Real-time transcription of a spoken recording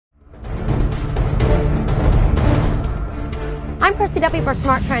I'm Christy Duffy for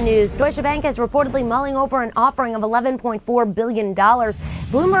Smart Trend News. Deutsche Bank is reportedly mulling over an offering of $11.4 billion.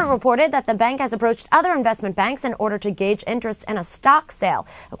 Bloomberg reported that the bank has approached other investment banks in order to gauge interest in a stock sale,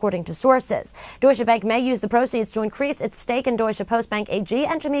 according to sources. Deutsche Bank may use the proceeds to increase its stake in Deutsche Postbank AG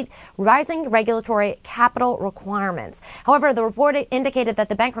and to meet rising regulatory capital requirements. However, the report indicated that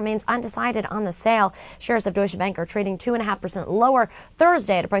the bank remains undecided on the sale. Shares of Deutsche Bank are trading 2.5% lower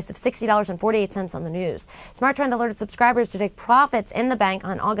Thursday at a price of $60.48 on the news. Smart Trend alerted subscribers to take profits in the bank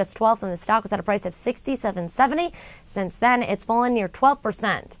on August 12th, and the stock was at a price of $67.70. Since then, it's fallen near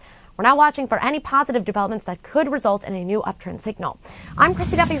 12%. We're now watching for any positive developments that could result in a new uptrend signal. I'm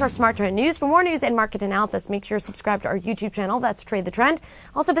Christy Duffy for Smart Trend News. For more news and market analysis, make sure to subscribe to our YouTube channel. That's Trade the Trend.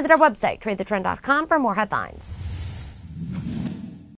 Also visit our website, tradethetrend.com, for more headlines.